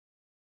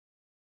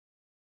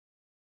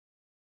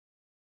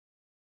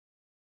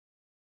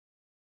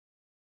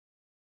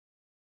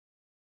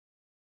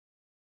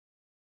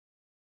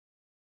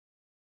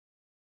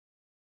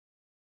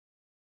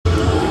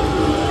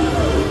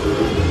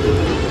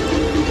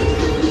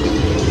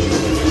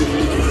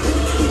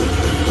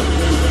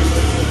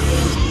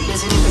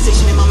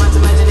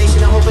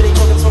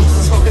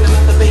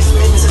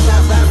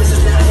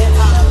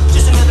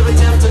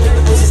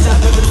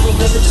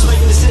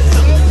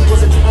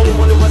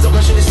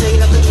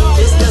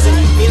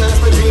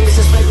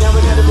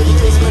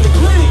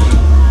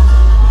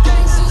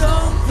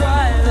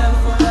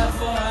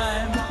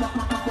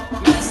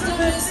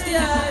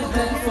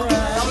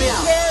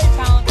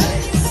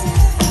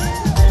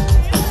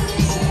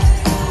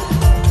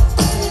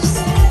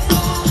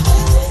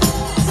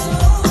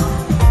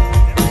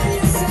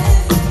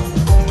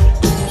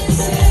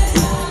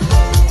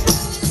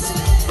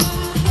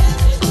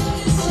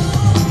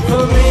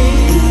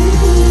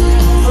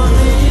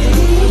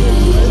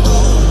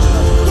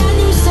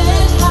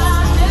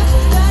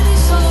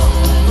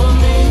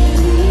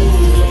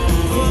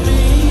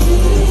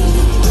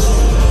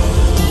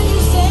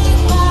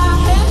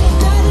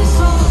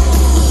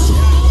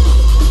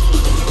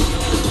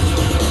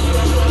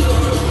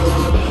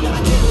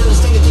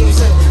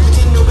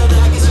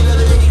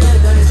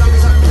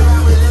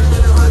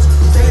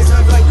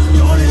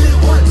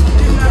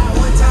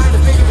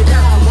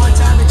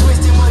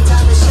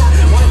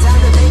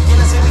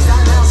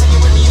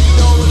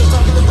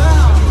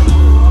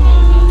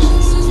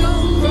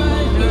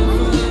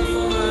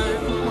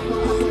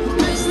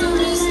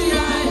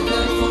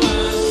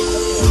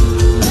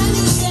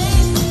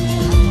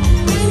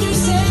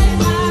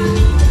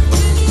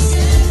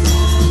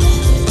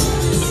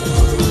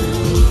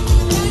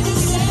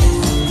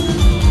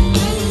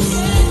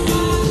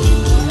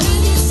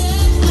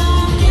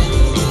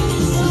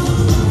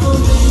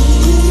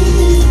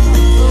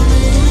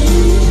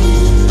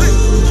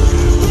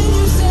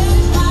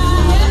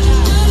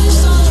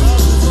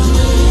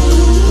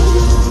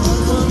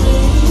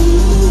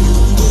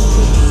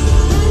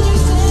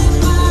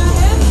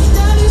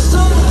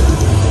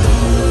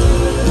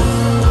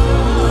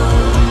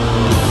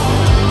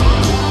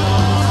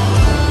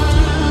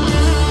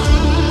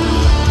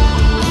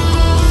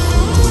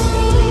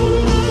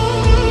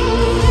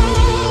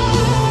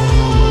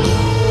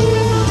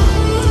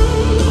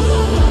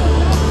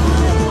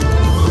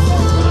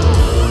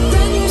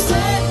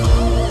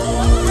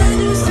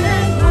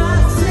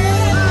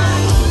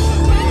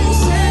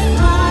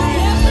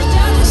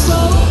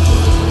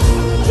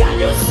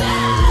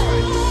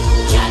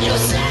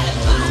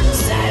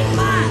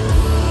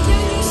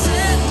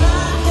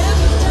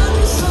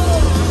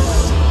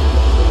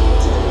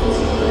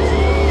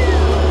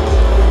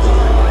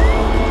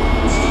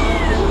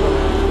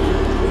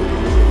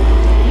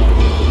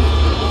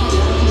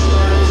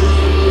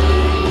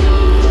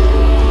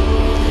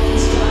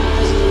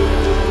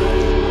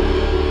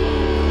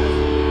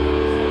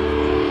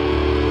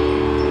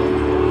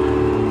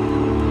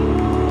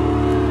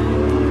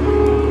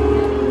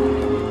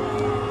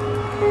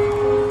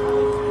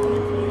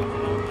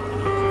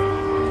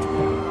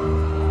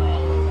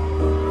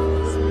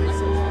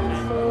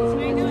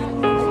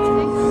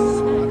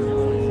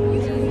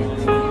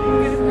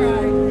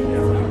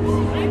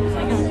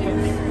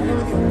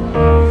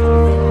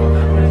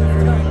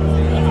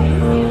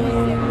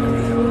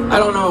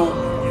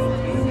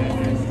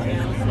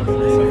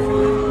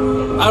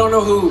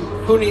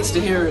who needs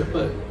to hear it,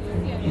 but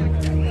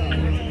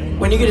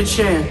when you get a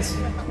chance, I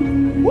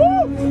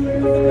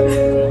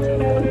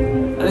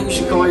think you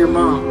should call your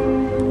mom.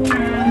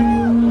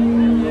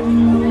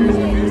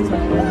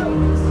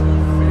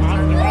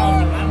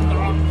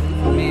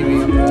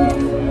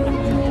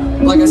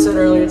 Like I said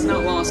earlier, it's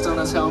not lost on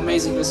us how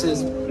amazing this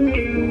is.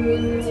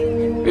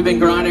 We've been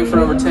grinding for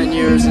over 10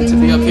 years, and to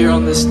be up here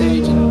on this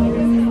stage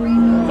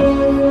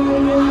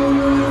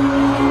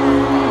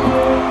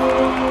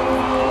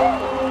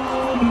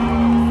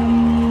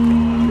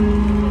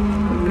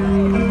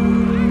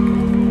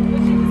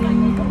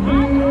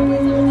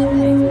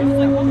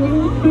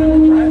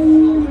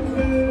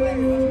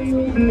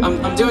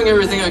I'm doing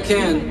everything I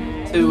can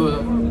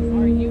to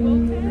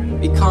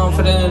be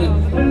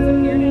confident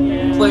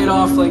and play it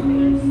off like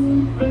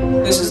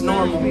this is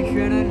normal.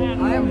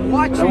 I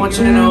want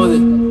you to know that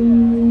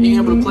being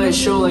able to play a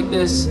show like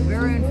this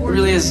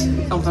really is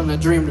something I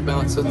dreamed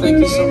about. So thank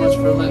you so much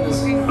for letting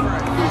us do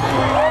that.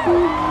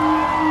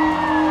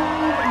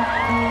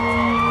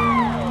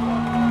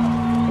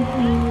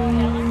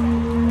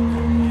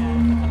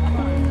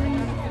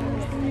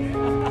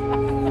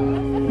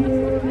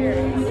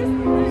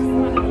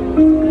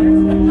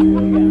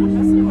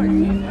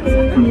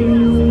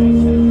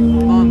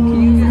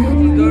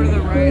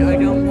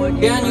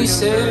 Can you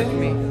save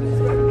me?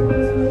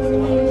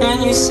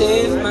 Can you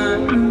save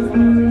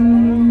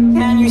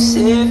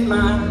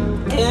my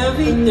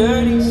heavy,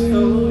 dirty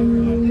soul?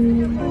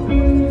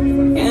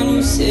 Can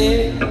you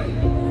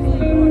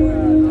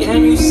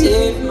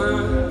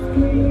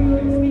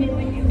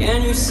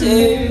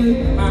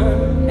save my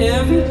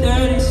heavy,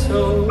 dirty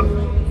soul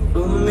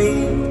for me?